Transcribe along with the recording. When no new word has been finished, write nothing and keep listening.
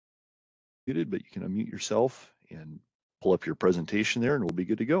Muted, but you can unmute yourself and pull up your presentation there and we'll be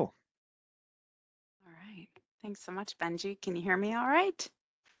good to go. All right. Thanks so much, Benji. Can you hear me all right?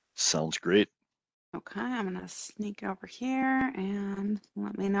 Sounds great. Okay, I'm going to sneak over here and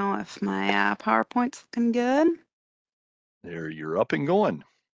let me know if my PowerPoint's looking good. There, you're up and going.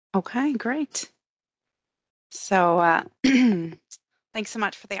 Okay, great. So thanks so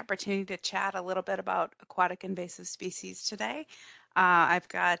much for the opportunity to chat a little bit about aquatic invasive species today. I've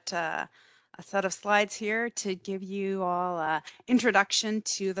got a set of slides here to give you all an introduction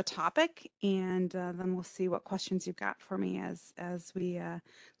to the topic, and then we'll see what questions you've got for me as we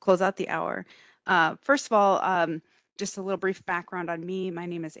close out the hour. First of all, just a little brief background on me. My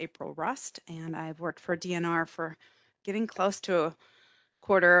name is April Rust, and I've worked for DNR for getting close to a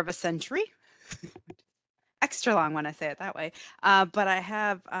quarter of a century. Extra long when I say it that way. But I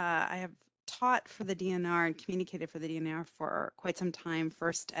have taught for the DNR and communicated for the DNR for quite some time,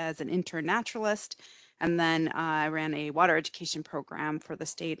 first as an intern naturalist, and then I ran a water education program for the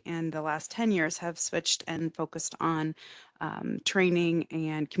state, and the last 10 years have switched and focused on training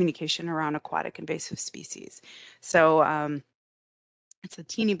and communication around aquatic invasive species. So it's a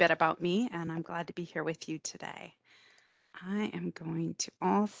teeny bit about me, and I'm glad to be here with you today. I am going to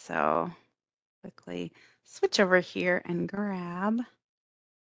also quickly switch over here and grab.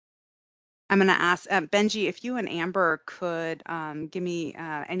 I'm going to ask Benji if you and Amber could give me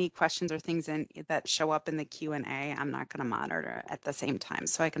any questions or things that show up in the Q&A. I'm not going to monitor at the same time,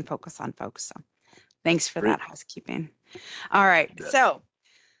 so I can focus on folks. So thanks for Great. that housekeeping. All right, You bet. so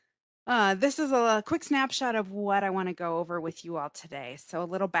this is a quick snapshot of what I want to go over with you all today. So a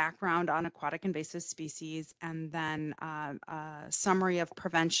little background on aquatic invasive species, and then a summary of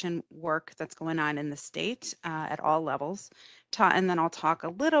prevention work that's going on in the state at all levels. And then I'll talk a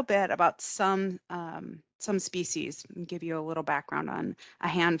little bit about some species and give you a little background on a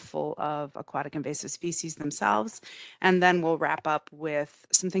handful of aquatic invasive species themselves. And then we'll wrap up with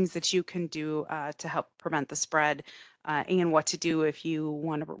some things that you can do to help prevent the spread and what to do if you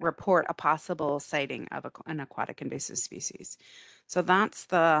want to report a possible sighting of an aquatic invasive species. So that's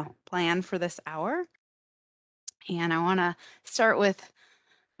the plan for this hour. And I want to start with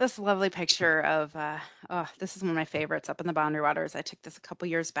this lovely picture of, oh, this is one of my favorites up in the Boundary Waters. I took this a couple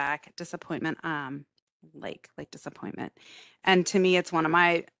years back, Disappointment Lake Disappointment. And to me, it's one of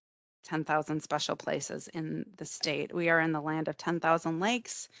my 10,000 special places in the state. We are in the land of 10,000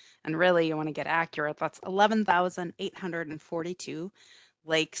 lakes, and really, you want to get accurate, that's 11,842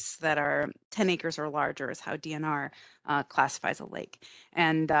 lakes that are 10 acres or larger is how DNR classifies a lake,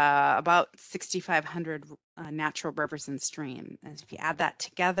 and about 6,500 natural rivers and streams. And if you add that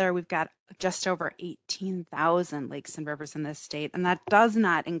together, we've got just over 18,000 lakes and rivers in this state, and that does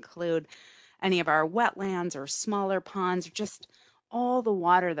not include any of our wetlands or smaller ponds, or just all the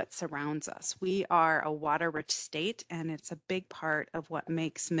water that surrounds us. We are a water-rich state, and it's a big part of what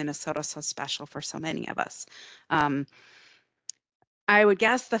makes Minnesota so special for so many of us. I would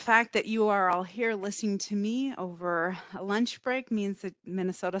guess the fact that you are all here listening to me over a lunch break means that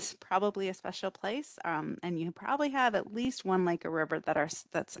Minnesota's probably a special place, and you probably have at least one lake or river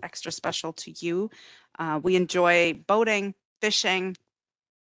that's extra special to you. We enjoy boating, fishing.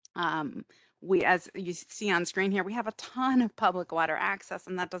 As you see on screen here, we have a ton of public water access,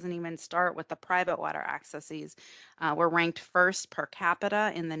 and that doesn't even start with the private water accesses. We're ranked first per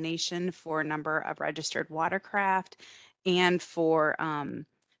capita in the nation for number of registered watercraft and for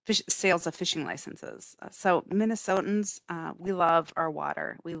sales of fishing licenses. So Minnesotans, we love our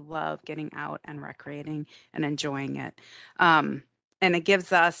water. We love getting out and recreating and enjoying it. And it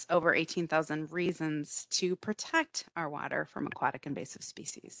gives us over 18,000 reasons to protect our water from aquatic invasive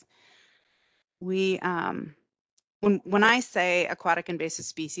species. We when I say aquatic invasive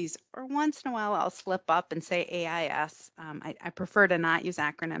species, or once in a while I'll slip up and say AIS. I prefer to not use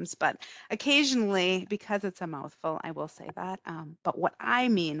acronyms, but occasionally, because it's a mouthful, I will say that. But what I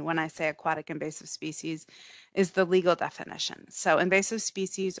mean when I say aquatic invasive species is the legal definition. So invasive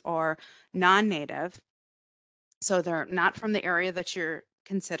species are non-native, so they're not from the area that you're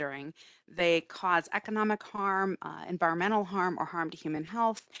considering. They cause economic harm, environmental harm, or harm to human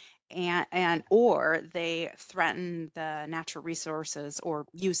health, and or they threaten the natural resources or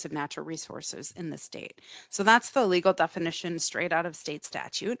use of natural resources in the state. So that's the legal definition straight out of state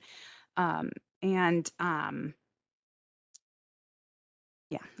statute. And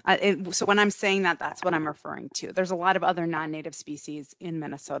Yeah, so when I'm saying that, that's what I'm referring to. There's a lot of other non-native species in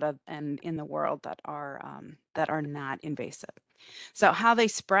Minnesota and in the world that are not invasive. So how they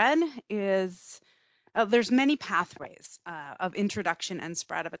spread is there's many pathways of introduction and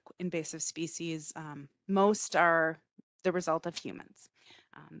spread of invasive species. Most are the result of humans.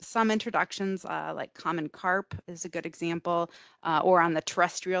 Some introductions, like common carp is a good example, or on the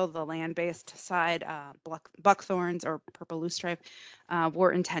terrestrial, the land-based side, buckthorns or purple loosestrife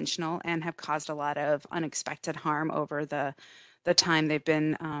were intentional and have caused a lot of unexpected harm over the time they've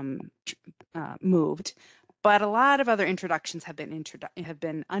been moved. But a lot of other introductions have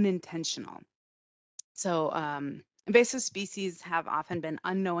been unintentional. So invasive species have often been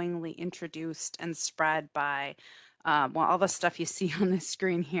unknowingly introduced and spread by, well, all the stuff you see on the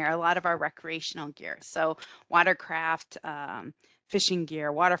screen here, a lot of our recreational gear. So watercraft, fishing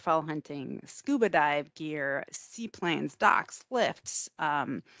gear, waterfowl hunting, scuba dive gear, seaplanes, docks, lifts,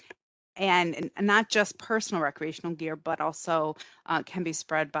 and not just personal recreational gear, but also can be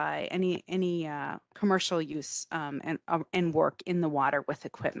spread by any commercial use and work in the water with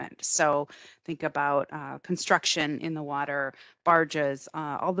equipment. So think about construction in the water, barges,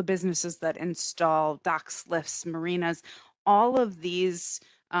 all the businesses that install docks, lifts, marinas. All of these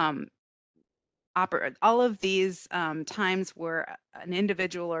times where an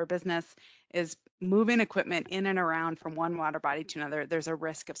individual or business is moving equipment in and around from one water body to another, there's a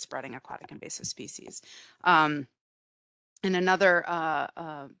risk of spreading aquatic invasive species. And another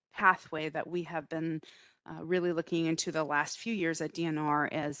pathway that we have been really looking into the last few years at DNR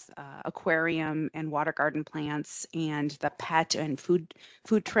is aquarium and water garden plants and the pet and food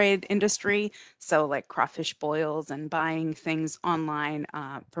trade industry. So like crawfish boils and buying things online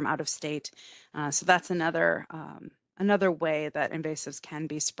from out of state. So that's another way that invasives can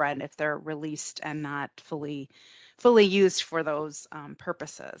be spread if they're released and not fully used for those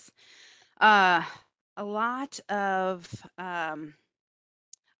purposes. A lot of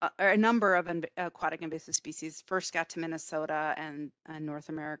a number of aquatic invasive species first got to Minnesota and North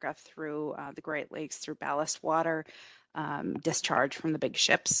America through the Great Lakes through ballast water discharge from the big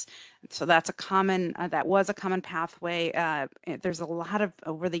ships. So that's a common, that was a common pathway. There's a lot of,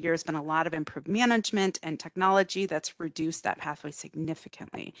 over the years, been a lot of improved management and technology that's reduced that pathway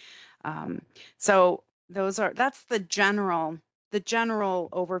significantly. So that's the general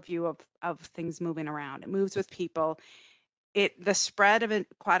overview of things moving around. It moves with people. The spread of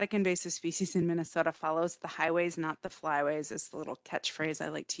aquatic invasive species in Minnesota follows the highways, not the flyways, is the little catchphrase I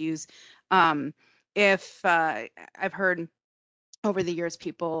like to use. If I've heard over the years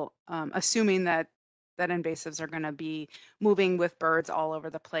people assuming that invasives are going to be moving with birds all over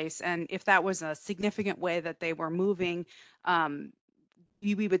the place, and if that was a significant way that they were moving,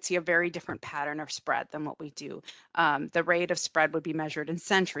 we would see a very different pattern of spread than what we do. The rate of spread would be measured in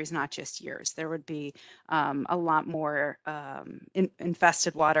centuries, not just years. There would be a lot more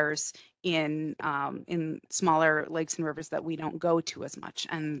infested waters in smaller lakes and rivers that we don't go to as much,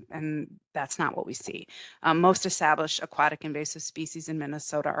 and that's not what we see. Most established aquatic invasive species in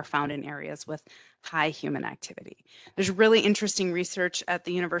Minnesota are found in areas with high human activity. There's really interesting research at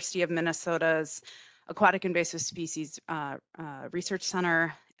the University of Minnesota's Aquatic Invasive Species Research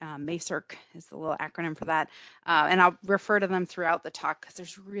Center. MASERC is the little acronym for that. And I'll refer to them throughout the talk because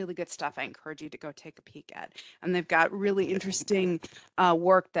there's really good stuff I encourage you to go take a peek at. And they've got really interesting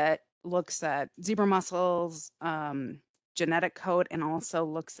work that looks at zebra mussels, genetic code, and also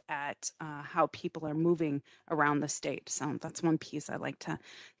looks at how people are moving around the state. So that's one piece I like to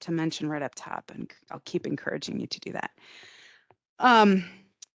mention right up top, and I'll keep encouraging you to do that.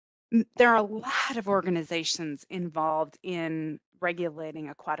 There are a lot of organizations involved in regulating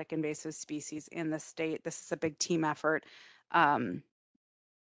aquatic invasive species in the state. This is a big team effort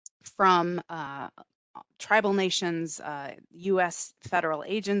from tribal nations, U.S. federal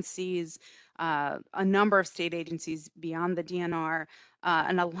agencies, a number of state agencies beyond the DNR,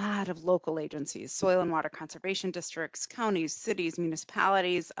 and a lot of local agencies, soil and water conservation districts, counties, cities,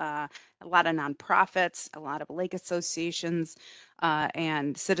 municipalities, a lot of nonprofits, a lot of lake associations,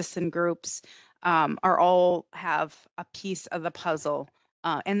 and citizen groups are all have a piece of the puzzle.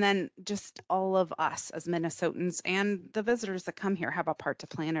 And then just all of us as Minnesotans and the visitors that come here have a part to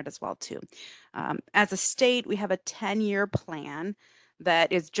play in it as well too. As a state, we have a 10-year plan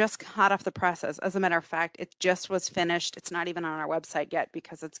that is just hot off the presses. As a matter of fact, it just was finished. It's not even on our website yet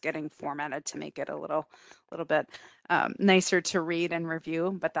because it's getting formatted to make it a little bit nicer to read and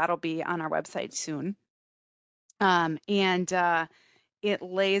review, but that'll be on our website soon. It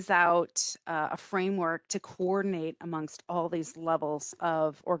lays out a framework to coordinate amongst all these levels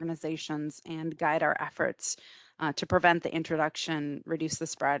of organizations and guide our efforts to prevent the introduction, reduce the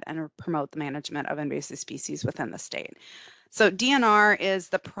spread, and promote the management of invasive species within the state. So DNR is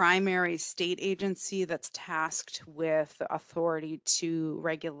the primary state agency that's tasked with the authority to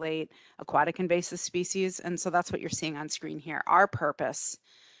regulate aquatic invasive species. And so that's what you're seeing on screen here. Our purpose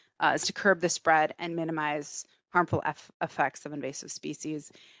is to curb the spread and minimize harmful effects of invasive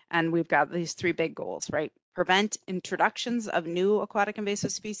species. And we've got these three big goals, right? Prevent introductions of new aquatic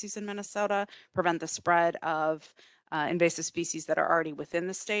invasive species in Minnesota, prevent the spread of invasive species that are already within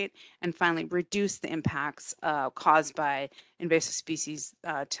the state, and finally reduce the impacts caused by invasive species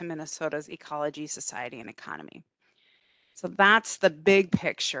to Minnesota's ecology, society, and economy. So that's the big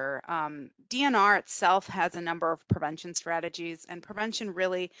picture. DNR itself has a number of prevention strategies, and prevention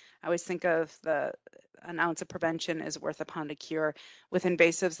really, I always think of an ounce of prevention is worth a pound of cure. With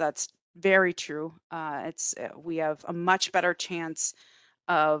invasives, that's very true. We have a much better chance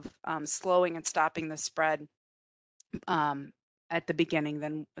of slowing and stopping the spread um, at the beginning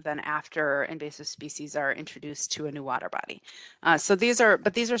than after invasive species are introduced to a new water body. So these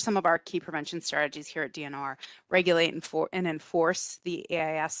are some of our key prevention strategies here at DNR. Regulate and enforce the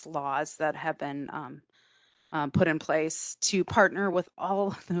AIS laws that have been put in place, to partner with all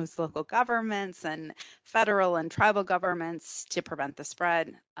of those local governments and federal and tribal governments to prevent the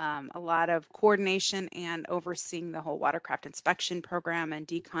spread. A lot of coordination and overseeing the whole watercraft inspection program and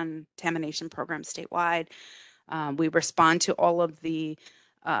decontamination program statewide. We respond to all of the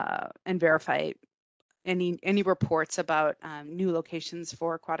and verify any reports about new locations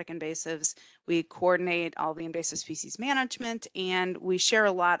for aquatic invasives. We coordinate all the invasive species management, and we share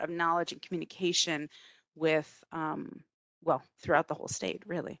a lot of knowledge and communication with, well, throughout the whole state,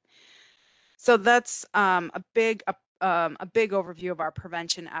 really. So that's a big overview of our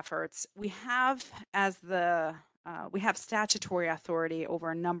prevention efforts. We have we have statutory authority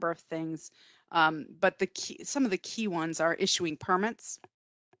over a number of things, but some of the key ones are issuing permits.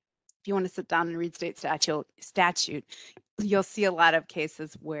 If you want to sit down and read state statute, you'll see a lot of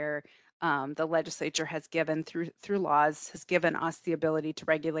cases where the legislature has given through laws has given us the ability to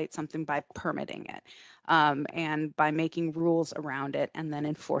regulate something by permitting it and by making rules around it and then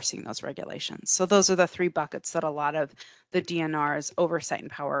enforcing those regulations. So those are the three buckets that a lot of the DNR's oversight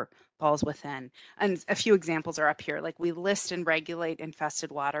and power falls within. And a few examples are up here. Like, we list and regulate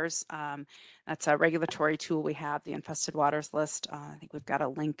infested waters. That's a regulatory tool we have, the infested waters list. I think we've got a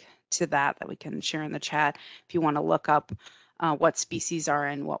link to that we can share in the chat. If you want to look up what species are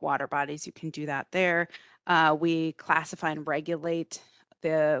in what water bodies, you can do that there. We classify and regulate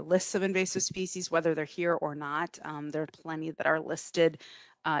the lists of invasive species, whether they're here or not. There are plenty that are listed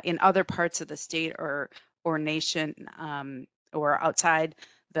in other parts of the state or nation or outside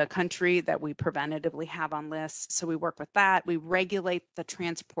the country that we preventatively have on lists. So we work with that. We regulate the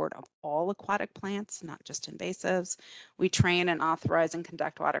transport of all aquatic plants, not just invasives. We train and authorize and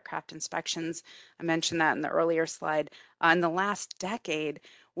conduct watercraft inspections. I mentioned that in the earlier slide. In the last decade,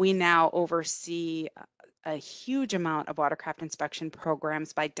 we now oversee a huge amount of watercraft inspection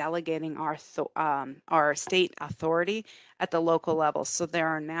programs by delegating our state authority at the local level. So there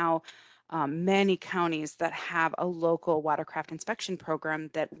are now many counties that have a local watercraft inspection program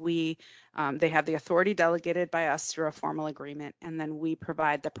that they have the authority delegated by us through a formal agreement, and then we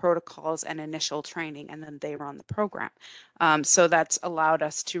provide the protocols and initial training, and then they run the program. So that's allowed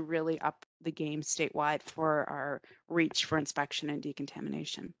us to really up the game statewide for our reach for inspection and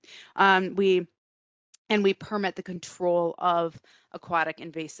decontamination. We permit the control of aquatic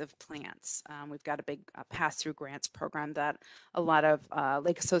invasive plants. We've got a big pass-through grants program that a lot of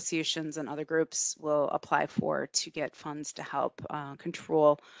lake associations and other groups will apply for to get funds to help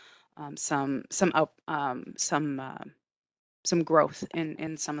control some growth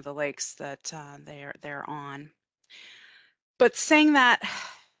in some of the lakes that they're on. But saying that,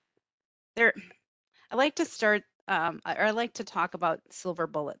 I like to start. I like to talk about silver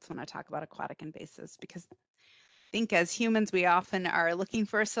bullets when I talk about aquatic invasives, because I think as humans, we often are looking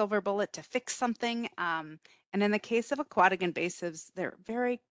for a silver bullet to fix something. And in the case of aquatic invasives, they're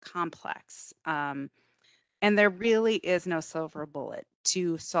very complex. And there really is no silver bullet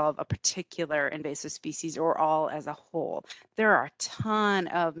to solve a particular invasive species or all as a whole. There are a ton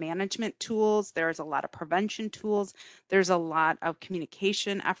of management tools. There's a lot of prevention tools. There's a lot of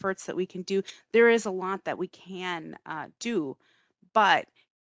communication efforts that we can do. There is a lot that we can do, but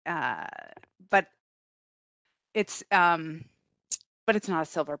uh, but it's not a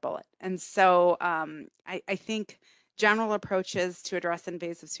silver bullet. And so I think general approaches to address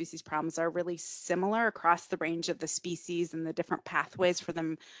invasive species problems are really similar across the range of the species and the different pathways for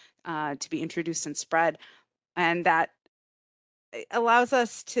them to be introduced and spread. And that allows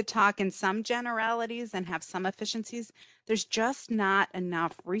us to talk in some generalities and have some efficiencies. There's just not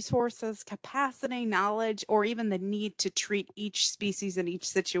enough resources, capacity, knowledge, or even the need to treat each species in each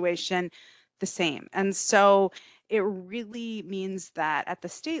situation the same. And so it really means that at the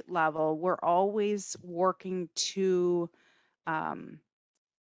state level, we're always working to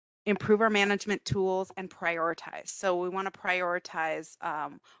improve our management tools, and prioritize. So we want to prioritize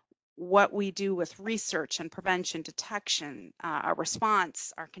what we do with research and prevention, detection, our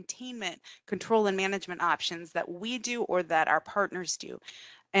response, our containment, control, and management options that we do or that our partners do.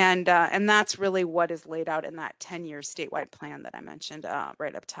 And that's really what is laid out in that 10-year statewide plan that I mentioned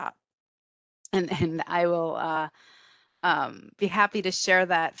right up top. And I will be happy to share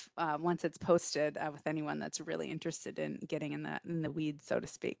that once it's posted with anyone that's really interested in getting in the weeds, so to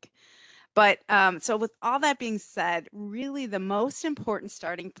speak. But so with all that being said, really the most important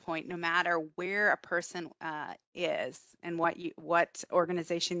starting point, no matter where a person is and what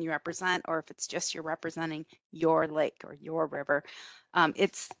organization you represent, or if it's just you're representing your lake or your river,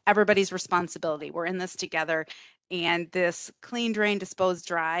 it's everybody's responsibility. We're in this together, and this clean, drain, dispose,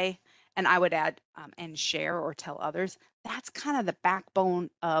 dry, and I would add and share or tell others. That's kind of the backbone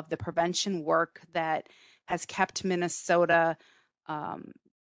of the prevention work that has kept Minnesota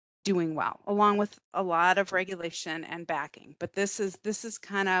doing well, along with a lot of regulation and backing. But this is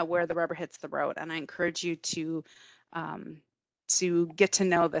kind of where the rubber hits the road, and I encourage you to get to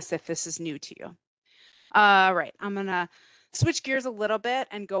know this if this is new to you. All right, I'm gonna switch gears a little bit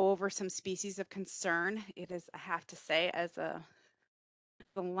and go over some species of concern. It is, I have to say, as a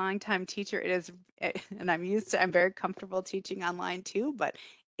longtime teacher, it is, and I'm very comfortable teaching online too, but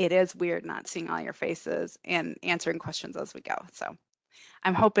it is weird not seeing all your faces and answering questions as we go. So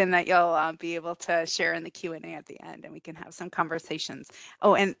I'm hoping that you'll be able to share in the Q&A at the end and we can have some conversations.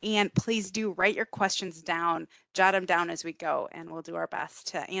 Oh, and please do write your questions down, jot them down as we go, and we'll do our best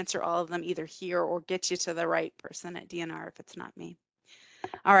to answer all of them either here or get you to the right person at DNR if it's not me.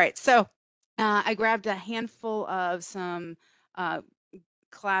 All right, so I grabbed a handful of some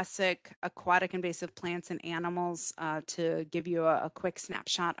classic aquatic invasive plants and animals to give you a quick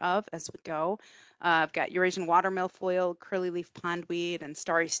snapshot of as we go. I've got Eurasian water milfoil, curly leaf pondweed, and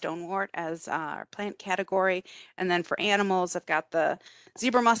starry stonewort as our plant category. And then for animals, I've got the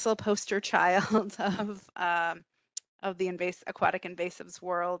zebra mussel, poster child of the aquatic invasives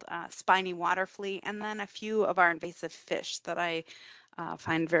world, spiny water flea, and then a few of our invasive fish that I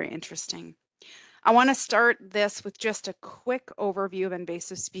find very interesting. I want to start this with just a quick overview of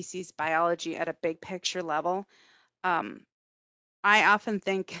invasive species biology at a big picture level. I often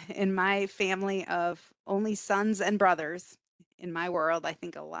think in my family of only sons and brothers, in my world, I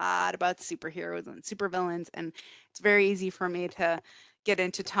think a lot about superheroes and supervillains, and it's very easy for me to get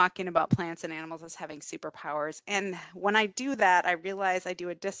into talking about plants and animals as having superpowers. And when I do that, I realize I do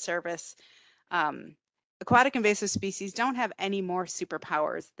a disservice. Aquatic invasive species don't have any more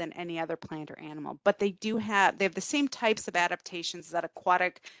superpowers than any other plant or animal, but they have the same types of adaptations that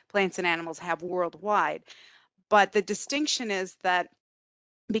aquatic plants and animals have worldwide. But the distinction is that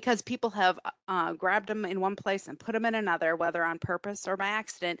because people have grabbed them in one place and put them in another, whether on purpose or by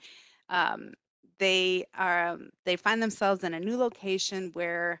accident, um, they find themselves in a new location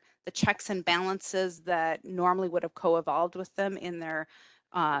where the checks and balances that normally would have co-evolved with them in their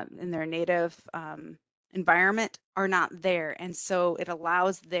native environment are not there, and so it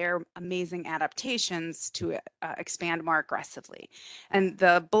allows their amazing adaptations to expand more aggressively. And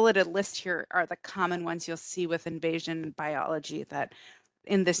the bulleted list here are the common ones you'll see with invasion biology, that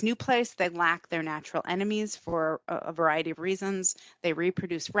in this new place, they lack their natural enemies for a variety of reasons. They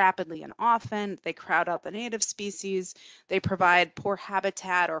reproduce rapidly and often. They crowd out the native species. They provide poor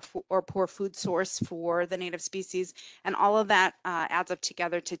habitat or poor food source for the native species. And all of that adds up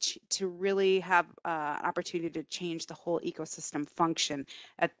together to really have an opportunity to change the whole ecosystem function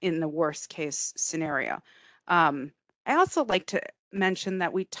in the worst case scenario. I also like to mention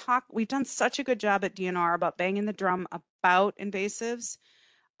that we've done such a good job at DNR about banging the drum about invasives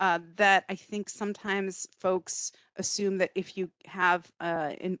that I think sometimes folks assume that if you have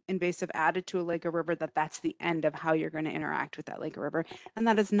invasive added to a lake or river, that's the end of how you're going to interact with that lake or river, and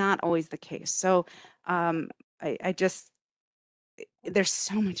that is not always the case. So I just, there's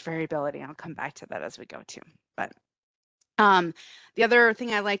so much variability. I'll come back to that as we go too. But the other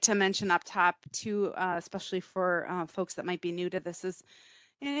thing I like to mention up top too, especially for folks that might be new to this, is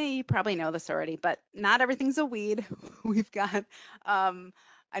you probably know this already, but not everything's a weed. We've got,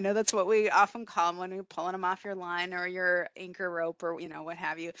 I know that's what we often call them when we're pulling them off your line or your anchor rope or, what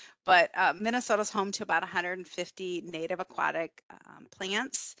have you. But Minnesota's home to about 150 native aquatic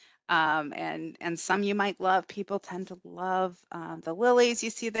plants. And some you might love. People tend to love the lilies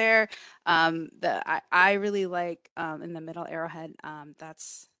you see there. I really like in the middle arrowhead.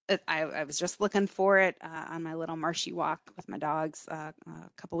 I was just looking for it on my little marshy walk with my dogs a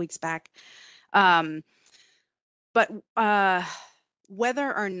couple weeks back. But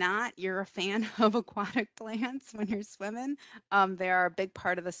whether or not you're a fan of aquatic plants when you're swimming, they are a big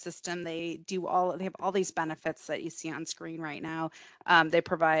part of the system. They have all these benefits that you see on screen right now. They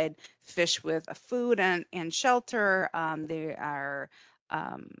provide fish with a food and shelter. They are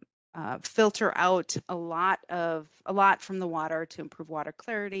um, filter out a lot from the water to improve water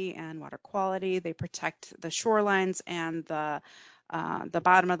clarity and water quality. They protect the shorelines and the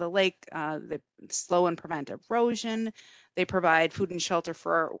bottom of the lake. They slow and prevent erosion. They provide food and shelter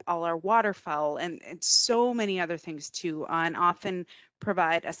for all our waterfowl and so many other things too, and often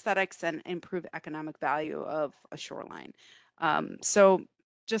provide aesthetics and improve economic value of a shoreline. So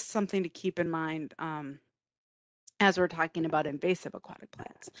just something to keep in mind as we're talking about invasive aquatic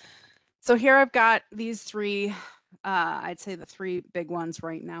plants. So here I've got these three, I'd say the three big ones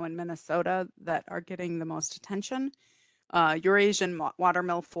right now in Minnesota that are getting the most attention. Eurasian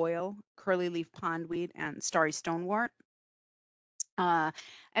watermill foil, curly leaf pondweed, and starry stonewort.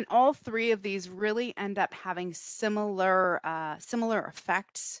 And all three of these really end up having similar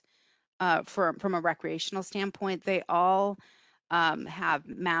effects from a recreational standpoint. They all have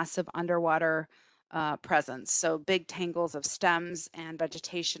massive underwater presence. So big tangles of stems and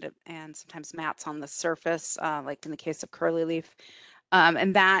vegetation and sometimes mats on the surface, like in the case of curly leaf.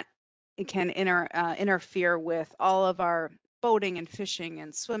 And that can interfere with all of our boating and fishing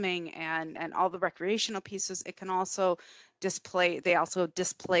and swimming and all the recreational pieces. It can also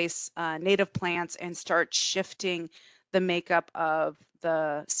displace native plants and start shifting the makeup of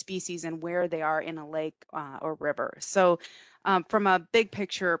the species and where they are in a lake or river. So from a big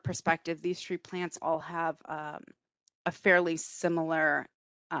picture perspective, these three plants all have a fairly similar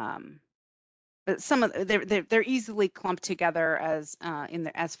some of they're easily clumped together as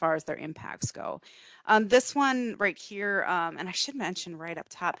as far as their impacts go. This one right here, and I should mention right up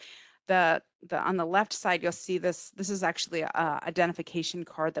top, the on the left side you'll see this. This is actually a identification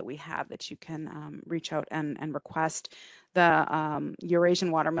card that we have that you can reach out and request. The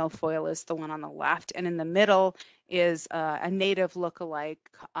Eurasian watermill foil is the one on the left, and in the middle is a native look-alike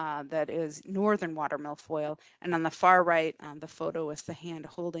that is northern watermill foil. And on the far right, the photo with the hand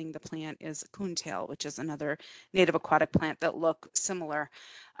holding the plant is coontail, which is another native aquatic plant that look similar.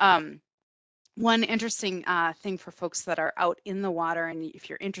 One interesting thing for folks that are out in the water, and if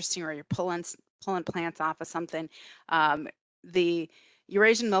you're interested or you're pulling plants off of something, the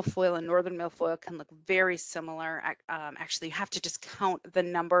Eurasian milfoil and northern milfoil can look very similar. Actually, you have to just count the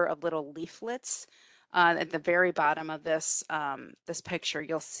number of little leaflets. At the very bottom of this this picture,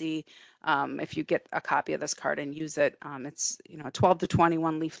 you'll see if you get a copy of this card and use it, it's 12 to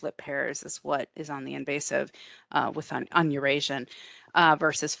 21 leaflet pairs is what is on the invasive on Eurasian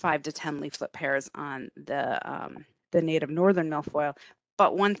versus 5 to 10 leaflet pairs on the native northern milfoil.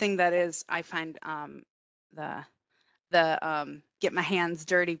 But one thing that is I find the get my hands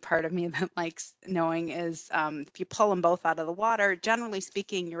dirty part of me that likes knowing is if you pull them both out of the water, generally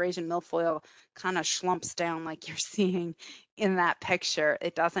speaking, Eurasian milfoil kind of slumps down like you're seeing in that picture.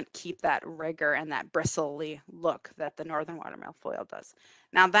 It doesn't keep that rigor and that bristly look that the northern water milfoil does.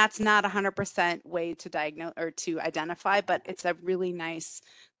 Now that's not 100% way to diagnose or to identify, but it's a really nice,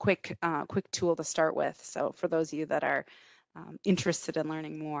 quick tool to start with. So for those of you that are interested in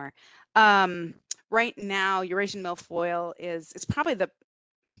learning more. Right now, Eurasian milfoil is probably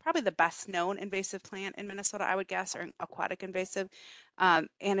the best known invasive plant in Minnesota, I would guess, or aquatic invasive.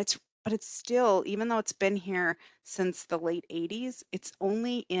 And but it's still, even though it's been here since the late 80s, it's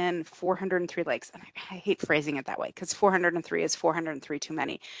only in 403 lakes. And I hate phrasing it that way because 403 is 403 too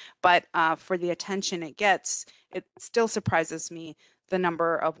many. But for the attention it gets, it still surprises me the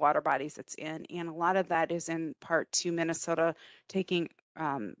number of water bodies it's in. And a lot of that is in part to Minnesota taking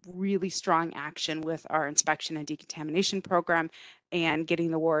really strong action with our inspection and decontamination program and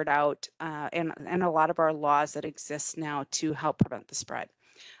getting the word out and a lot of our laws that exist now to help prevent the spread.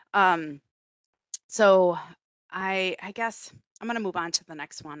 So I guess I'm going to move on to the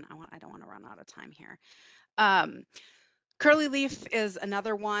next one. I don't want to run out of time here. Curly leaf is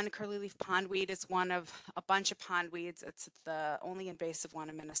another one. Curly leaf pondweed is one of a bunch of pondweeds. It's the only invasive one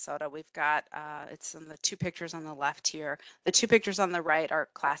in Minnesota. We've got, it's in the two pictures on the left here. The two pictures on the right are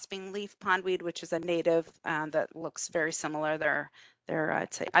clasping leaf pondweed, which is a native that looks very similar. They're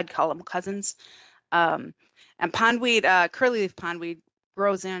I'd call them cousins. And pondweed, curly leaf pondweed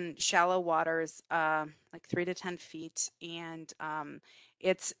grows in shallow waters, like 3 to 10 feet. And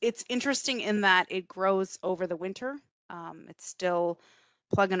it's interesting in that it grows over the winter. It's still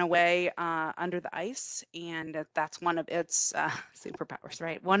plugging away under the ice, and that's one of its superpowers,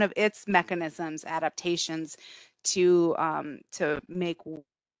 right? One of its mechanisms, adaptations to make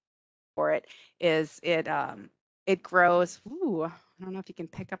for it is it it grows. Ooh, I don't know if you can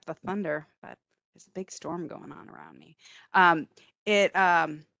pick up the thunder, but there's a big storm going on around me. Um, it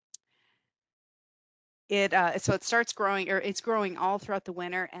so it starts growing, or it's growing all throughout the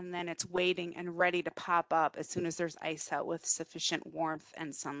winter, and then it's waiting and ready to pop up as soon as there's ice out with sufficient warmth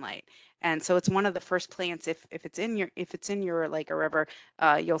and sunlight. And so it's one of the first plants, if it's in your lake or river,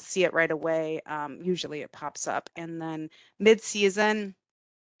 you'll see it right away. Usually it pops up, and then mid-season,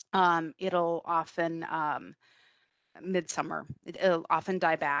 it'll often midsummer. It'll often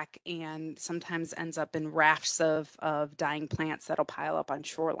die back and sometimes ends up in rafts of dying plants that'll pile up on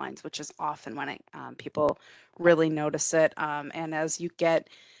shorelines, which is often when people really notice it. And as you get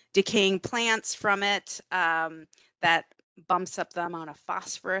decaying plants from it, that bumps up the amount of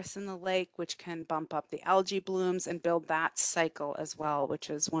phosphorus in the lake, which can bump up the algae blooms and build that cycle as well,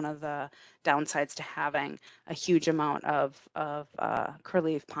 which is one of the downsides to having a huge amount of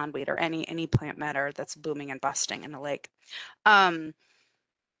curly-leaf pondweed or any plant matter that's booming and busting in a lake. Um,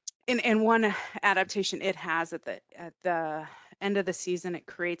 and one adaptation it has at the end of the season, it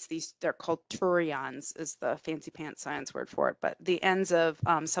creates these, they're called turions, is the fancy pants science word for it, but the ends of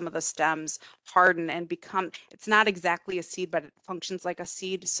some of the stems harden and become, it's not exactly a seed, but it functions like a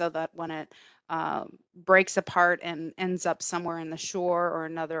seed, so that when it breaks apart and ends up somewhere in the shore or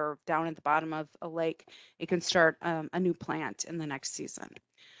another down at the bottom of a lake, it can start a new plant in the next season.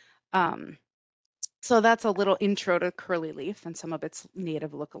 So that's a little intro to curly leaf and some of its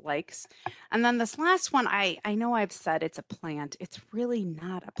native lookalikes. And then this last one, I know I've said it's a plant. It's really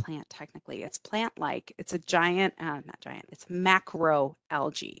not a plant technically. It's plant-like. It's a giant, not giant, it's macro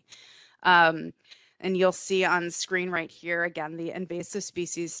algae. Um, and you'll see on the screen right here, again, the invasive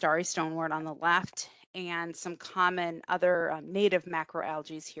species starry stonewort on the left, and some common other native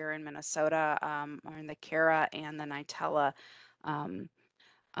macroalgae here in Minnesota are in the Cara and the Nitella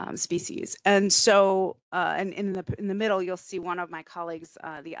species. And so, and in the middle, you'll see one of my colleagues,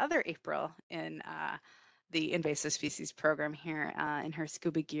 the other April, in the invasive species program here in her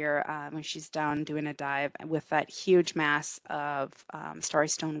scuba gear when she's down doing a dive with that huge mass of starry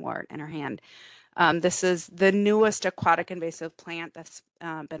stonewort in her hand. This is the newest aquatic invasive plant that's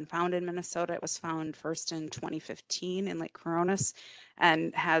been found in Minnesota. It was found first in 2015 in Lake Coronis,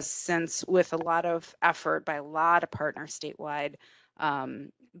 and has since, with a lot of effort by a lot of partners statewide,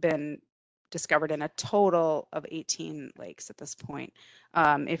 been discovered in a total of 18 lakes at this point.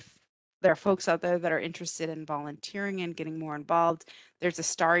 If there are folks out there that are interested in volunteering and getting more involved, there's a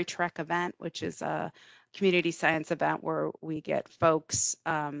Starry Trek event, which is a community science event where we get folks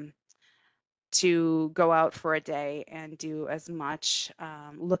to go out for a day and do as much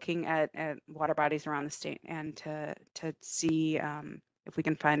looking at water bodies around the state, and to see if we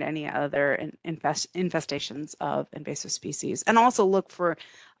can find any other infestations of invasive species, and also look for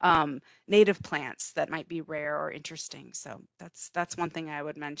native plants that might be rare or interesting. So that's one thing I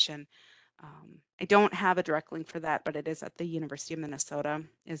would mention. I don't have a direct link for that, but it is at the University of Minnesota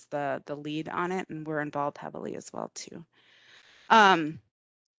is the lead on it, and we're involved heavily as well too.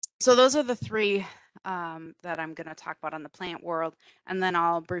 So those are the three that I'm going to talk about on the plant world, and then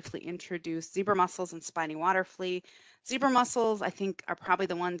I'll briefly introduce zebra mussels and spiny water flea. Zebra mussels, I think, are probably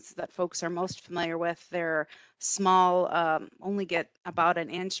the ones that folks are most familiar with. They're small, only get about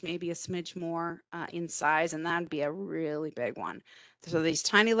an inch, maybe a smidge more in size, and that'd be a really big one. So these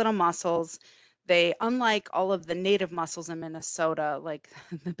tiny little mussels, they, unlike all of the native mussels in Minnesota, like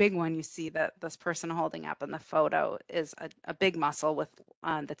the big one you see that this person holding up in the photo is a big mussel with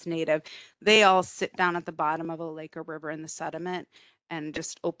that's native. They all sit down at the bottom of a lake or river in the sediment and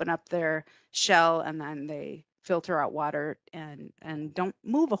just open up their shell, and then they filter out water and don't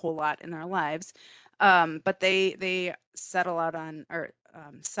move a whole lot in their lives. But they settle out on, or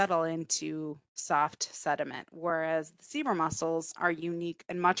settle into soft sediment, whereas the zebra mussels are unique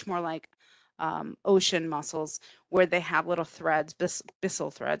and much more like ocean mussels, where they have little threads,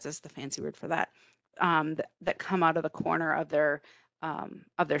 byssal threads is the fancy word for that, that come out of the corner of their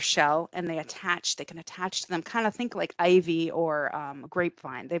shell, and they can attach to them, kind of think like ivy or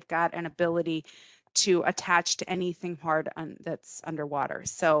grapevine. They've got an ability to attach to anything hard that's underwater.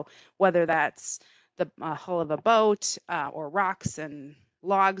 So whether that's the hull of a boat or rocks and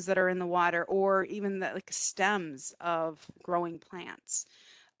logs that are in the water, or even the like stems of growing plants.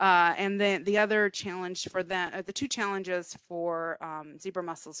 And then the other challenge for them, the two challenges for zebra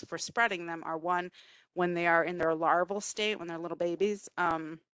mussels for spreading them are, one, when they are in their larval state, when they're little babies,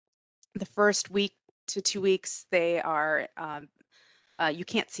 the first week to 2 weeks, they are, you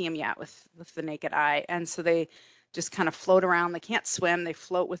can't see them yet with the naked eye. And so they just kind of float around. They can't swim. They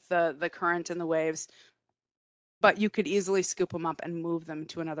float with the current and the waves. but you could easily scoop them up and move them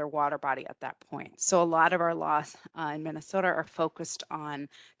to another water body at that point. So a lot of our laws in Minnesota are focused on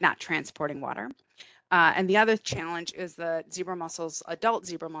not transporting water. And the other challenge is that zebra mussels, adult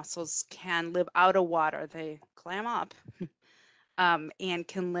zebra mussels, can live out of water. They clam up and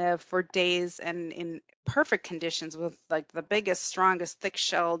can live for days and in perfect conditions with like the biggest, strongest,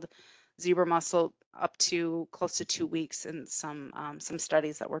 thick-shelled zebra mussel up to close to 2 weeks in some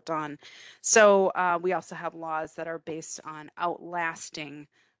studies that were done. So we also have laws that are based on outlasting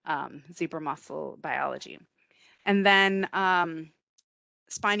zebra mussel biology. And then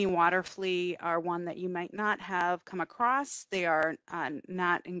spiny water flea are one that you might not have come across. They are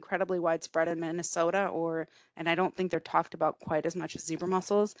not incredibly widespread in Minnesota, and I don't think they're talked about quite as much as zebra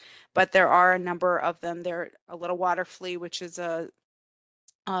mussels, but there are a number of them. They're a little water flea, which is a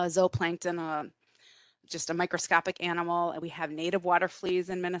zooplankton, just a microscopic animal, and we have native water fleas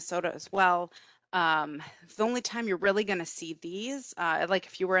in Minnesota as well. The only time you're really going to see these, like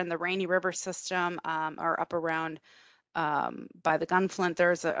if you were in the Rainy River system or up around by the Gunflint,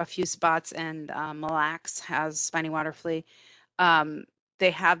 there's a few spots, and Mille Lacs has spiny water flea.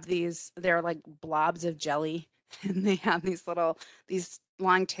 They have these, they're like blobs of jelly, and they have these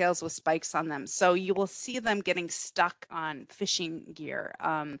long tails with spikes on them. So you will see them getting stuck on fishing gear,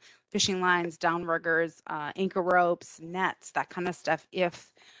 fishing lines, downriggers, anchor ropes, nets, that kind of stuff,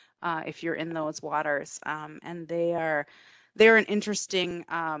 if you're in those waters. And they're an interesting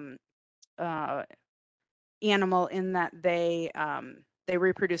animal in that they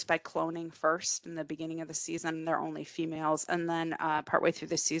reproduce by cloning first in the beginning of the season. They're only females, and then partway through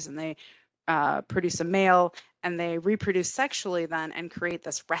the season they produce a male, and they reproduce sexually then and create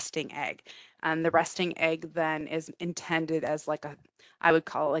this resting egg. And the resting egg then is intended as like I would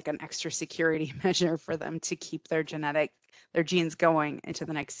call it like an extra security measure for them to keep their genes going into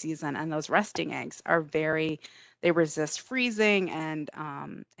the next season. And those resting eggs are they resist freezing and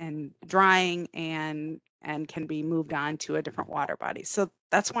drying and can be moved on to a different water body. So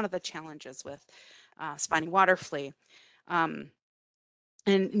that's one of the challenges with spiny water flea.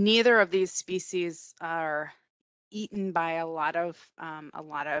 And neither of these species are eaten by a lot of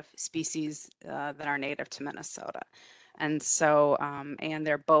species that are native to Minnesota, and so and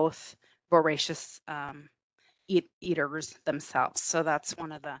they're both voracious eaters themselves. So that's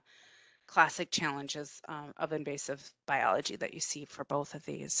one of the classic challenges of invasive biology that you see for both of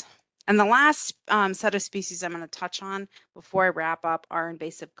these. And the last set of species I'm going to touch on before I wrap up are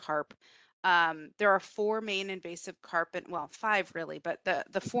invasive carp. There are 4 main invasive carp, well, 5 really, but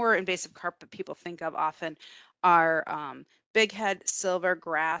the 4 invasive carp that people think of often are bighead, silver,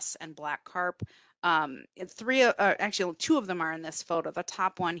 grass, and black carp. Actually 2 of them are in this photo. The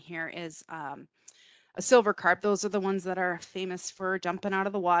top one here is a silver carp. Those are the ones that are famous for jumping out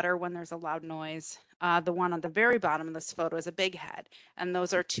of the water when there's a loud noise. The one on the very bottom of this photo is a bighead, and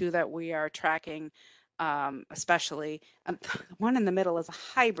those are 2 that we are tracking especially. The one in the middle is a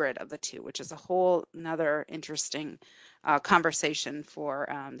hybrid of the 2, which is a whole another interesting conversation for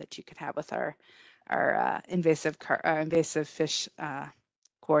that you could have with our invasive fish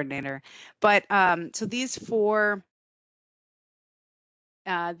coordinator. But so these four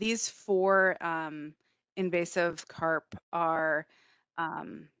invasive carp are,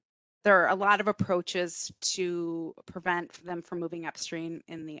 there are a lot of approaches to prevent them from moving upstream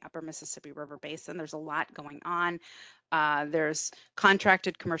in the upper Mississippi River Basin. There's a lot going on. There's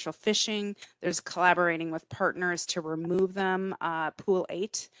contracted commercial fishing. There's collaborating with partners to remove them. Pool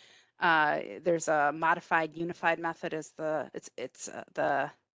 8. There's a modified unified method is the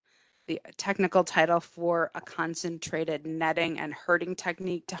technical title for a concentrated netting and herding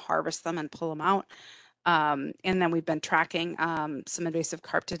technique to harvest them and pull them out. And then we've been tracking some invasive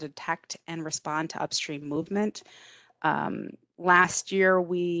carp to detect and respond to upstream movement. Last year,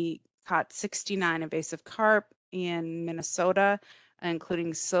 we caught 69 invasive carp in Minnesota,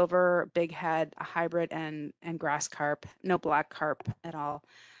 including silver, bighead, a hybrid, and grass carp, no black carp at all.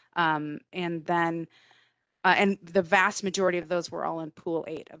 And then and the vast majority of those were all in Pool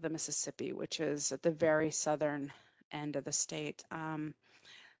 8 of the Mississippi, which is at the very southern end of the state.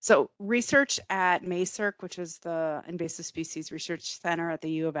 So research at MACIRC, which is the Invasive Species Research Center at the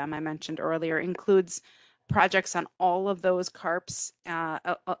U of M I mentioned earlier, includes projects on all of those carps,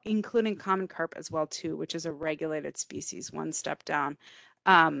 including common carp as well too, which is a regulated species, one step down.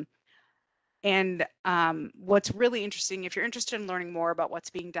 And what's really interesting, if you're interested in learning more about what's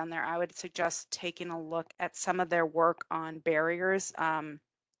being done there, I would suggest taking a look at some of their work on barriers,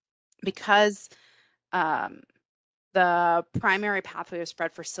 because the primary pathway of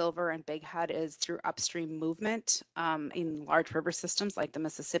spread for silver and bighead is through upstream movement in large river systems like the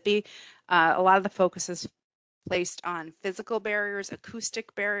Mississippi. A lot of the focus is placed on physical barriers,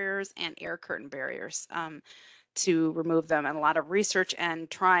 acoustic barriers, and air curtain barriers to remove them. And a lot of research and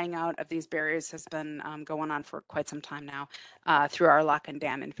trying out of these barriers has been going on for quite some time now through our lock and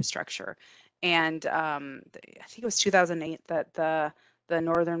dam infrastructure. And I think it was 2008 that the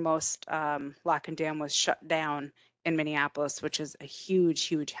northernmost lock and dam was shut down in Minneapolis, which is a huge,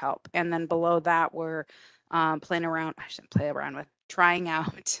 huge help. And then below that, we're playing around, I shouldn't play around with, trying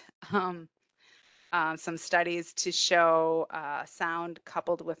out some studies to show sound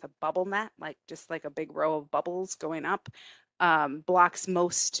coupled with a bubble net, like just like a big row of bubbles going up, blocks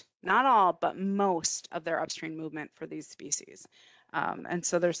most, not all, but most of their upstream movement for these species. And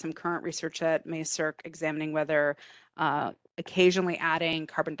so there's some current research at MACERC examining whether occasionally adding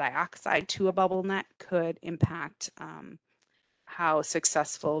carbon dioxide to a bubble net could impact how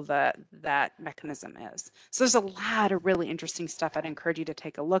successful that mechanism is. So there's a lot of really interesting stuff I'd encourage you to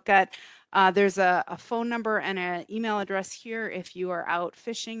take a look at. There's a phone number and an email address here if you are out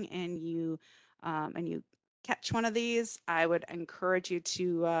fishing and you catch one of these. I would encourage you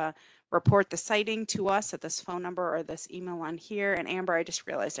to report the sighting to us at this phone number or this email on here. And Amber, I just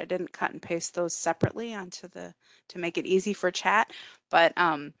realized I didn't cut and paste those separately onto to make it easy for chat, but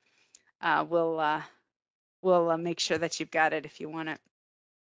we'll make sure that you've got it if you want it.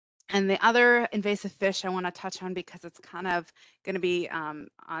 And the other invasive fish I want to touch on, because it's kind of going to be on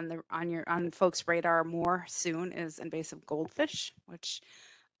folks' radar more soon, is invasive goldfish, which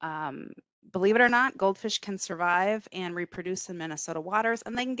believe it or not, goldfish can survive and reproduce in Minnesota waters,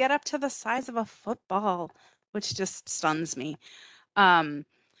 and they can get up to the size of a football, which just stuns me.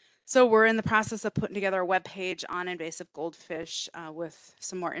 So we're in the process of putting together a web page on invasive goldfish with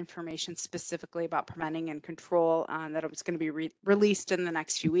some more information specifically about preventing and control that it's going to be released in the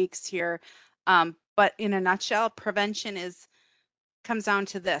next few weeks here. But in a nutshell, prevention comes down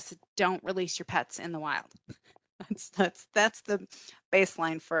to this: don't release your pets in the wild. That's the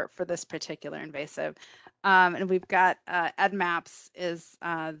baseline for this particular invasive. And we've got EdMaps is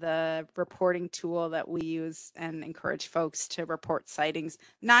the reporting tool that we use and encourage folks to report sightings,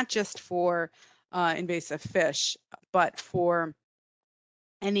 not just for invasive fish, but for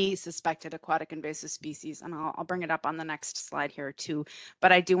any suspected aquatic invasive species. And I'll bring it up on the next slide here too.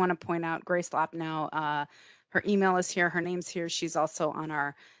 But I do want to point out Grace Lopnow, her email is here, her name's here. She's also on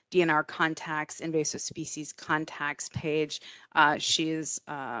our DNR contacts, invasive species contacts page. She is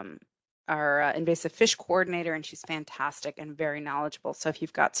our invasive fish coordinator, and she's fantastic and very knowledgeable. So if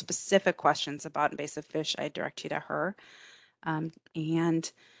you've got specific questions about invasive fish, I direct you to her. And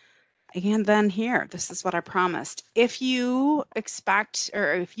then here, this is what I promised. If you expect,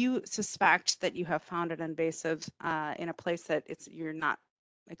 or if you suspect that you have found an invasive in a place that you're not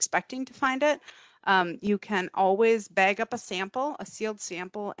expecting to find it, you can always bag up a sample, a sealed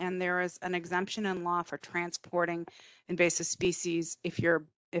sample, and there is an exemption in law for transporting invasive species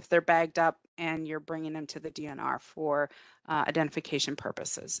if they're bagged up and you're bringing them to the DNR for identification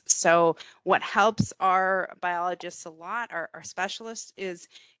purposes. So what helps our biologists a lot, our specialists, is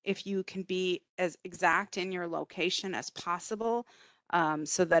if you can be as exact in your location as possible,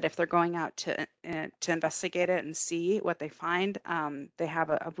 so that if they're going out to investigate it and see what they find, they have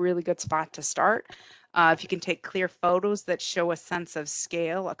a really good spot to start. If you can take clear photos that show a sense of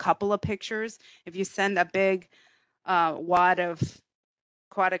scale, a couple of pictures. If you send a big wad of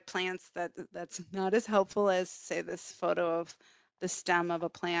aquatic plants, that's not as helpful as, say, this photo of the stem of a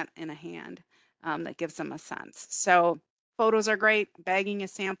plant in a hand. That gives them a sense. So photos are great. Bagging a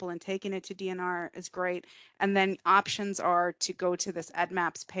sample and taking it to DNR is great. And then options are to go to this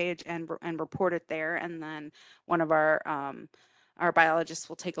EdMaps page and report it there. And then one of our biologists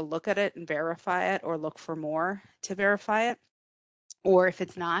will take a look at it and verify it, or look for more to verify it. Or if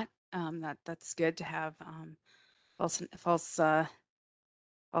it's not, that's good to have false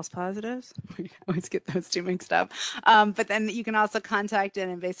positives. We always get those two mixed up. But then you can also contact an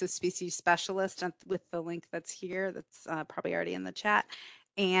invasive species specialist with the link that's here. That's probably already in the chat.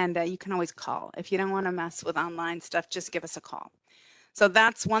 And you can always call. If you don't want to mess with online stuff, just give us a call. So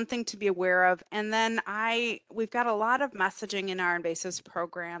that's one thing to be aware of. And then we've got a lot of messaging in our invasives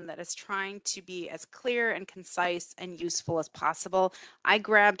program that is trying to be as clear and concise and useful as possible. I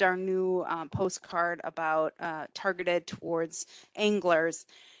grabbed our new postcard about targeted towards anglers.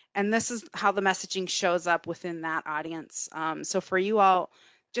 And this is how the messaging shows up within that audience. So for you all,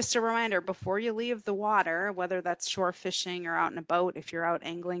 just a reminder, before you leave the water, whether that's shore fishing or out in a boat, if you're out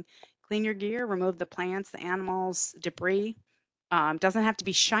angling, clean your gear, remove the plants, the animals, debris. Doesn't have to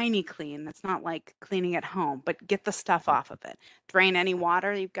be shiny clean. That's not like cleaning at home, but get the stuff off of it. Drain any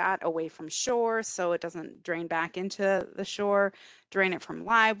water you've got away from shore so it doesn't drain back into the shore. Drain it from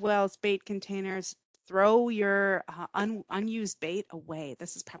live wells, bait containers. throw your unused bait away.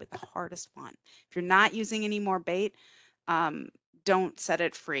 This is probably the hardest one. If you're not using any more bait, don't set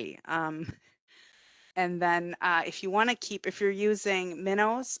it free. And then if you want to keep, if you're using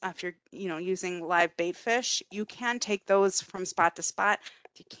minnows, if you're, using live bait fish, you can take those from spot to spot.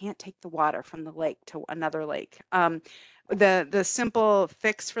 You can't take the water from the lake to another lake. The simple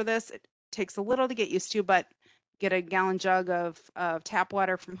fix for this, it takes a little to get used to, but get a gallon jug of tap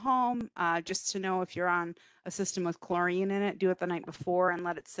water from home, just to know if you're on a system with chlorine in it. Do it the night before and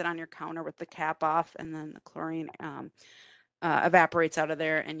let it sit on your counter with the cap off, and then the chlorine evaporates out of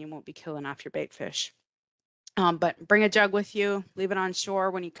there, and you won't be killing off your bait fish. But bring a jug with you, leave it on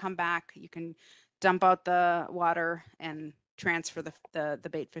shore. When you come back, you can dump out the water and transfer the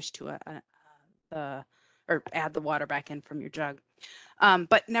bait fish to or add the water back in from your jug.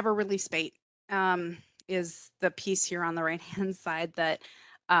 But never release bait is the piece here on the right-hand side that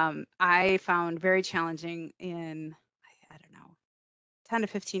I found very challenging in, I don't know, 10 to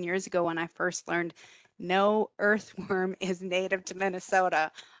 15 years ago when I first learned no earthworm is native to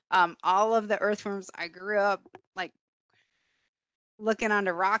Minnesota. All of the earthworms I grew up like looking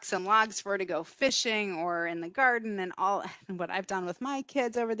under rocks and logs for to go fishing or in the garden, and all and what I've done with my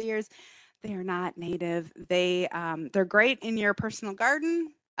kids over the years, they are not native. They're great in your personal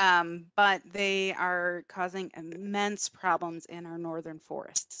garden, but they are causing immense problems in our northern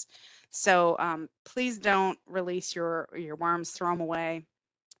forests. So please don't release your worms, throw them away.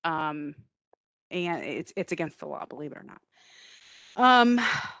 And it's against the law, believe it or not.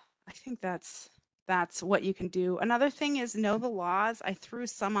 I think that's what you can do. Another thing is know the laws. I threw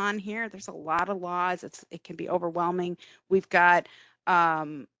some on here. There's a lot of laws. It can be overwhelming. We've got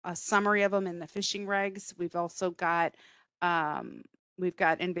a summary of them in the fishing regs. We've also got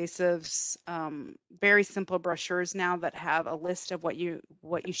Invasive's very simple brochures now that have a list of what you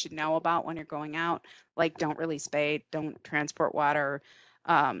should know about when you're going out, like don't release bait, don't transport water.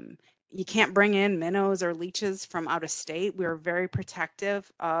 You can't bring in minnows or leeches from out of state. We're very protective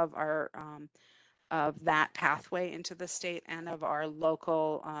of our of that pathway into the state and of our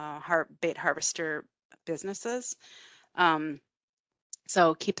local bait harvester businesses.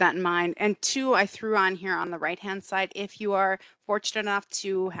 So keep that in mind. And two, I threw on here on the right-hand side, if you are fortunate enough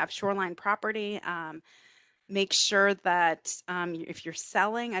to have shoreline property, make sure that if you're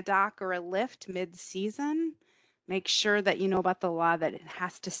selling a dock or a lift mid-season, make sure that you know about the law that it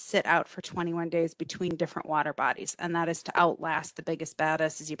has to sit out for 21 days between different water bodies, and that is to outlast the biggest,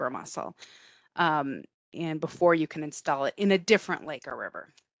 baddest zebra mussel, and before you can install it in a different lake or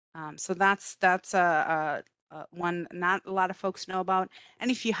river. So that's a one not a lot of folks know about.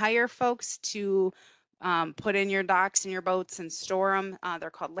 And if you hire folks to put in your docks and your boats and store them, they're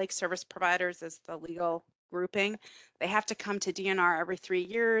called lake service providers is the legal grouping. They have to come to DNR every 3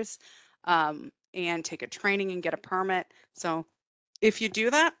 years and take a training and get a permit. So if you do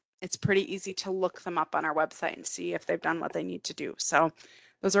that, it's pretty easy to look them up on our website and see if they've done what they need to do. So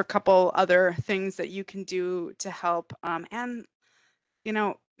those are a couple other things that you can do to help and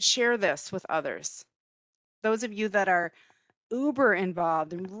share this with others. Those of you that are uber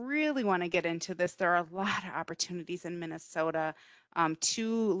involved and really want to get into this, there are a lot of opportunities in Minnesota.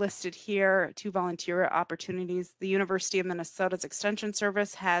 Two listed here, two volunteer opportunities. The University of Minnesota's Extension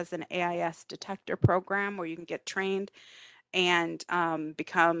Service has an AIS detector program where you can get trained and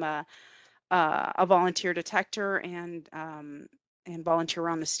become a volunteer detector and volunteer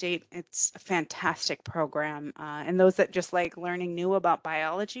around the state. It's a fantastic program. And those that just like learning new about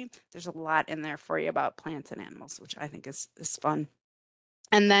biology, there's a lot in there for you about plants and animals, which I think is fun.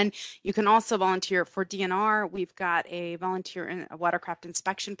 And then you can also volunteer for DNR. We've got a volunteer a watercraft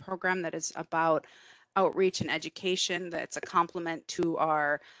inspection program that is about outreach and education. That's a complement to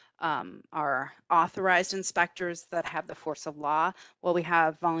our authorized inspectors that have the force of law. Well, we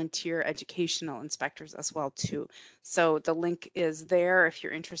have volunteer educational inspectors as well too. So the link is there if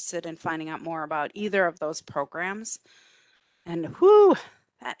you're interested in finding out more about either of those programs. And whoo,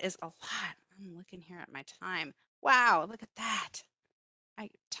 that is a lot. I'm looking here at my time. Wow, look at that. I'm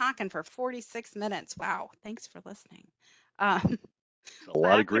talking for 46 minutes. Wow, thanks for listening. A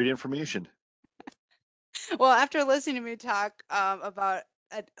lot of great information. Well, after listening to me talk about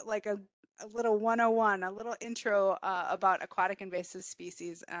a little 101, a little intro about aquatic invasive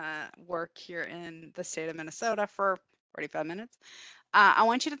species work here in the state of Minnesota for 45 minutes, I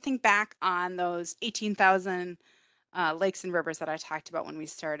want you to think back on those 18,000 lakes and rivers that I talked about when we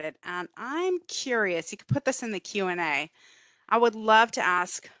started. And I'm curious, you could put this in the Q&A. I would love to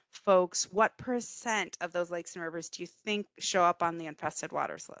ask folks, what percent of those lakes and rivers do you think show up on the infested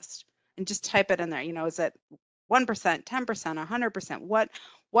waters list? And just type it in there. Is it 1%, 10%, 100%?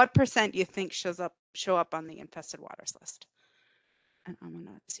 What percent do you think show up on the infested waters list? And I'm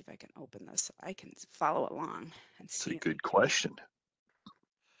gonna see if I can open this so I can follow along and It's a see. good question.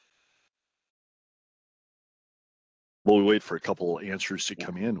 While we wait for a couple answers to Yeah.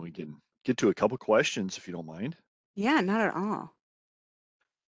 come in, we can get to a couple questions if you don't mind. Yeah, not at all.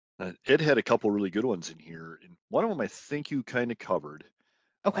 Ed had a couple really good ones in here, and one of them I think you kind of covered.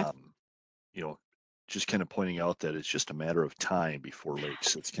 Okay. Um, you know, just kind of pointing out that it's just a matter of time before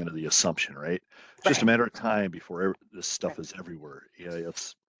lakes. It's kind of the assumption, right? Just a Right. matter of time before this stuff Right. is everywhere.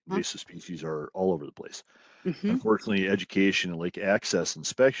 AIS Huh? invasive species are all over the place. Mm-hmm. Unfortunately, education and lake access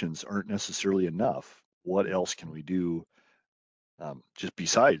inspections aren't necessarily enough. What else can we do just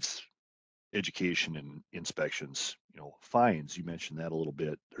besides education and inspections? Fines. You mentioned that a little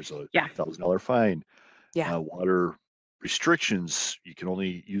bit. There's a Yeah. $1,000 fine. Yeah. Water restrictions. You can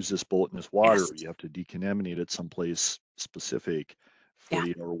only use this boat in this water. Yes. You have to decontaminate it someplace specific. Yeah.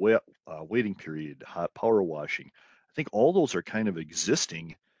 48-hour waiting period. Hot power washing. I think all those are kind of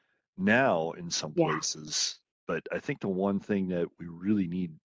existing now in some Yeah. places. But I think the one thing that we really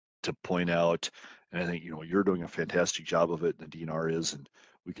need to point out, and I think you're doing a fantastic job of it, and the DNR is, and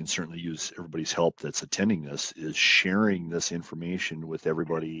we can certainly use everybody's help that's attending this, is sharing this information with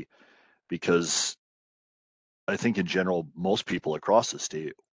everybody because I think in general, most people across the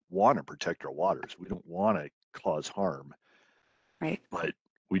state want to protect our waters. We don't want to cause harm, Right. but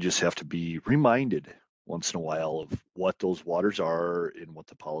we just have to be reminded once in a while of what those waters are and what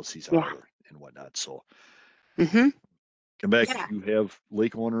the policies Yeah. are and whatnot. So Mm-hmm. come back Yeah. if you have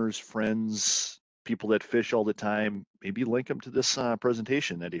lake owners, friends, people that fish all the time, maybe link them to this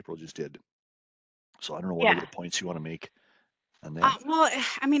presentation that April just did. So I don't know what Yeah. other points you want to make on that. Well,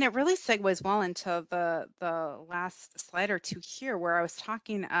 I mean, it really segues well into the last slide or two here, where I was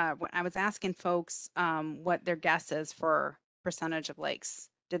talking, when I was asking folks what their guess is for percentage of lakes.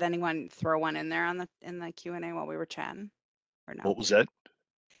 Did anyone throw one in there on the Q&A while we were chatting, or no? What was that?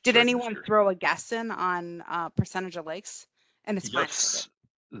 Did Sorry, I missed anyone your. throw a guess in on percentage of lakes? And it's fine if they did. Yes,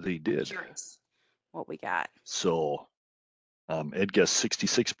 they I'm did. curious what we got. So Ed guessed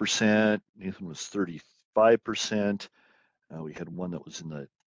 66%. Nathan was 35%. We had one that was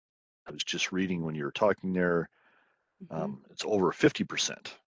I was just reading when you were talking there. Hmm. It's over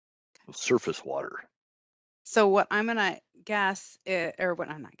 50% of surface water. So what I'm gonna guess, or what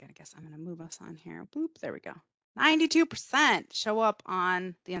I'm not gonna guess, I'm gonna move us on here. Boop, there we go. 92% show up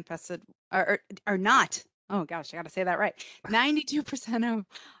on the infested, or not. Oh gosh, I gotta say that right. 92% of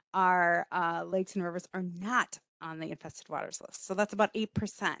our lakes and rivers are not on the infested waters list. So that's about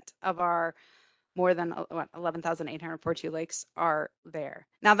 8% of our more than 11,842 lakes are there.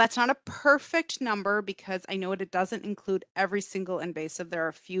 Now, that's not a perfect number because I know it doesn't include every single invasive. There are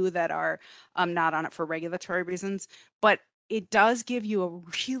a few that are not on it for regulatory reasons, but it does give you a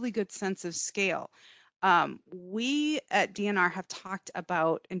really good sense of scale. We at DNR have talked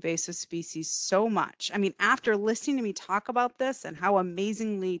about invasive species so much. I mean, after listening to me talk about this and how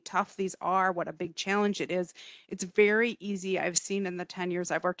amazingly tough these are, what a big challenge it is, it's very easy. I've seen in the 10 years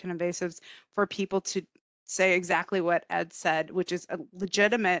I've worked in invasives for people to say exactly what Ed said, which is a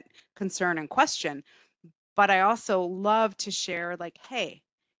legitimate concern and question. But I also love to share, like, hey,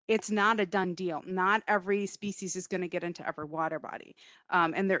 it's not a done deal. Not every species is going to get into every water body.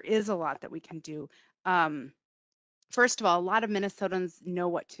 And there is a lot that we can do. Um, First of all, a lot of Minnesotans know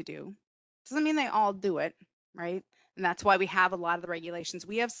what to do. Doesn't mean they all do it, right? And that's why we have a lot of the regulations.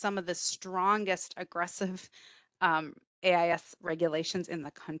 We have some of the strongest aggressive AIS regulations in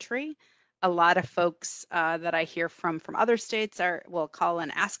the country. A lot of folks that I hear from other states will call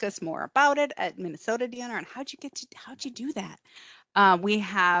and ask us more about it at Minnesota DNR. And how'd you do that? We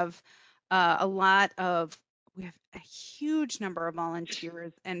have a lot of we have a huge number of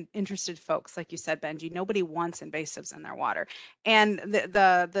volunteers and interested folks, like you said, Benji. Nobody wants invasives in their water, and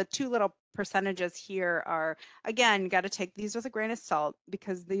the two little percentages here are, again, you got to take these with a grain of salt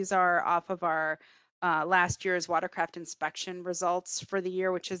because these are off of our last year's watercraft inspection results for the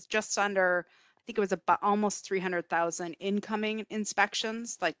year, which is just under. I think it was about almost 300,000 incoming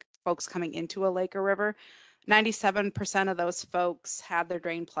inspections, like folks coming into a lake or river. 97% of those folks had their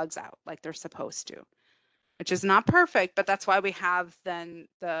drain plugs out like they're supposed to, which is not perfect, but that's why we have then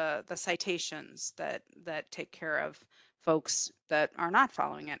the citations that take care of folks that are not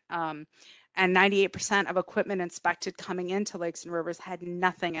following it. And 98% of equipment inspected coming into lakes and rivers had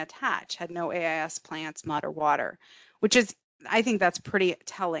nothing attached, had no AIS plants, mud, or water, which is, I think that's pretty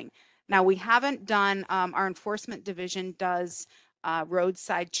telling. Now, we haven't done, our enforcement division does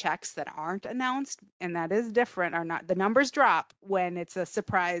roadside checks that aren't announced, and that is different, are not, the numbers drop when it's a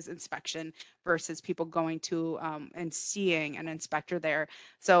surprise inspection versus people going to and seeing an inspector there.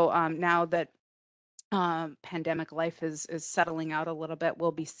 So now that pandemic life is settling out a little bit,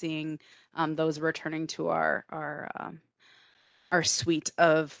 we'll be seeing those returning to our suite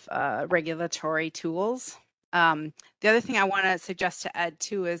of regulatory tools. The other thing I want to suggest to Ed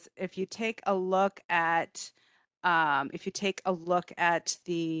too is if you take a look at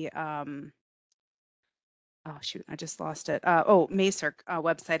the oh shoot, I just lost it. Macer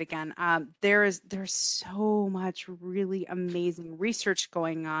website again. There's so much really amazing research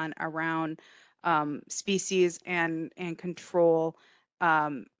going on around species and control.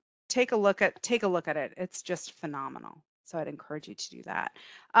 Um, take a look at it. It's just phenomenal. So I'd encourage you to do that.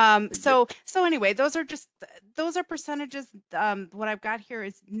 So anyway, those are percentages. What I've got here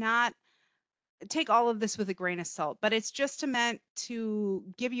is not, take all of this with a grain of salt, but it's just meant to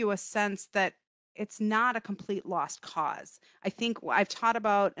give you a sense that it's not a complete lost cause. I think I've taught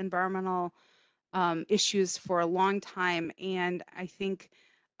about environmental issues for a long time, and I think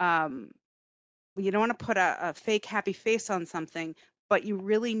um, you don't want to put a fake happy face on something, but you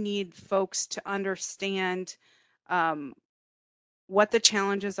really need folks to understand um, what the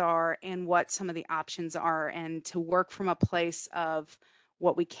challenges are and what some of the options are, and to work from a place of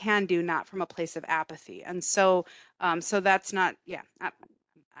what we can do, not from a place of apathy. And so that's not, yeah,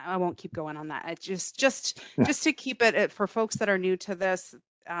 I won't keep going on that. I just to keep it for folks that are new to this,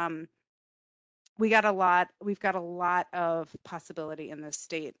 um, we've got a lot of possibility in this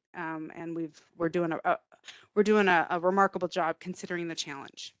state, and we're doing a remarkable job considering the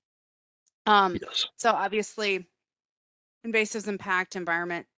challenge. Yes. So obviously, invasives impact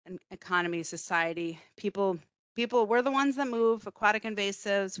environment and economy, society. People, we're the ones that move aquatic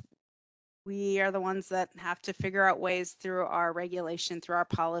invasives. We are the ones that have to figure out ways through our regulation, through our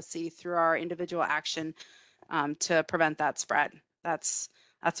policy, through our individual action to prevent that spread. That's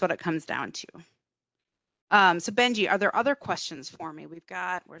what it comes down to. So Benji, are there other questions for me?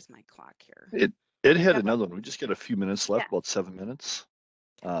 Where's my clock here? It it We've had got about, another one. We just got a few minutes yeah. left, about 7 minutes.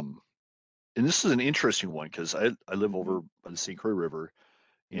 Okay. Um, and this is an interesting one because I live Mhm. over by the St. Croix River,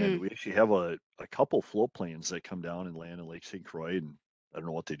 and Mm. we actually have a couple float planes that come down and land in Lake St. Croix, and I don't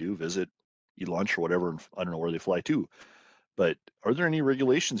know what they do, visit, eat lunch or whatever, and I don't know where they fly to. But are there any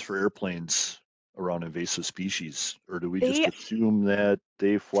regulations for airplanes around invasive species, or do we just They assume that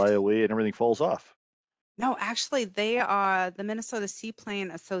they fly away and everything falls off? No, actually, they are the Minnesota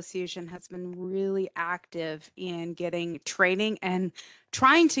Seaplane Association has been really active in getting training and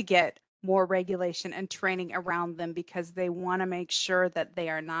trying to get more regulation and training around them because they want to make sure that they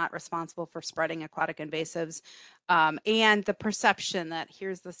are not responsible for spreading aquatic invasives. And the perception that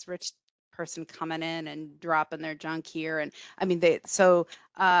here's this rich person coming in and dropping their junk here. And I mean, they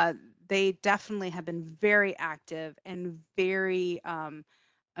definitely have been very active and very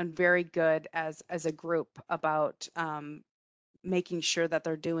good as a group about making sure that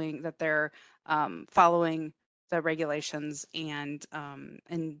they're following the regulations and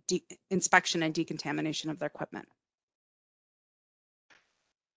inspection and decontamination of their equipment.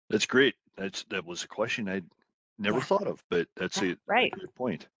 That's great. That was a question I never Yeah, thought of, but that's yeah, a right. great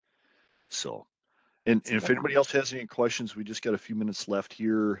point. So, and So if they are. anybody else has any questions, we just got a few minutes left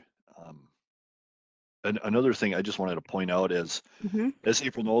here. Another thing I just wanted to point out is, Hmm. as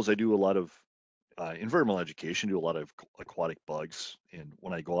April knows, I do a lot of environmental education, do a lot of aquatic bugs. And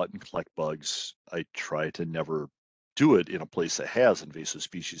when I go out and collect bugs, I try to never do it in a place that has invasive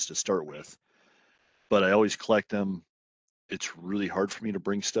species to start with. But I always collect them. It's really hard for me to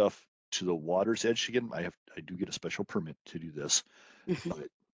bring stuff to the water's edge to get them. I do get a special permit to do this, Hmm. but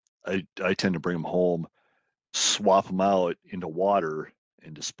I tend to bring them home, swap them out into water,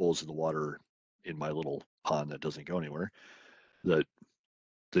 and dispose of the water in my little pond that doesn't go anywhere. The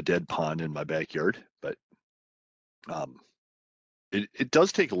the dead pond in my backyard. But um, it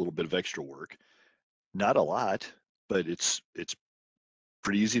does take a little bit of extra work. Not a lot, but it's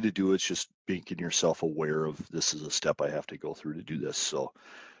pretty easy to do. It's just making yourself aware of this is a step I have to go through to do this. So,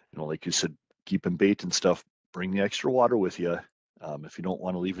 like you said, keeping bait and stuff, bring the extra water with you. If you don't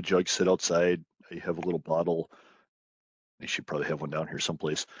want to leave a jug sit outside, you have a little bottle. They should probably have one down here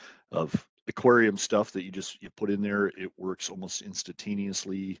someplace of aquarium stuff that you put in there. It works almost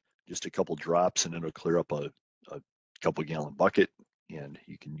instantaneously. Just a couple drops, and it'll clear up a couple gallon bucket, and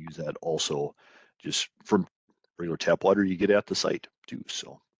you can use that also just from regular tap water you get at the site too.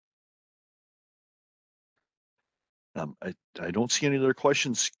 So I don't see any other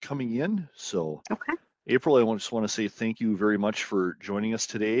questions coming in. So Okay. April, just want to say thank you very much for joining us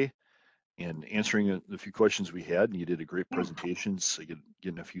today. and answering the few questions we had. And you did a great Yeah. presentation. So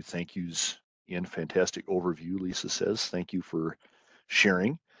getting a few thank yous and fantastic overview, Lisa says. Thank you for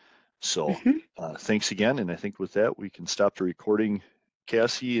sharing. So Hmm. thanks again. And I think with that, we can stop the recording,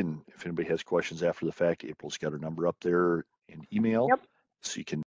 Cassie. And if anybody has questions after the fact, April's got her number up there and email. Yep. So you can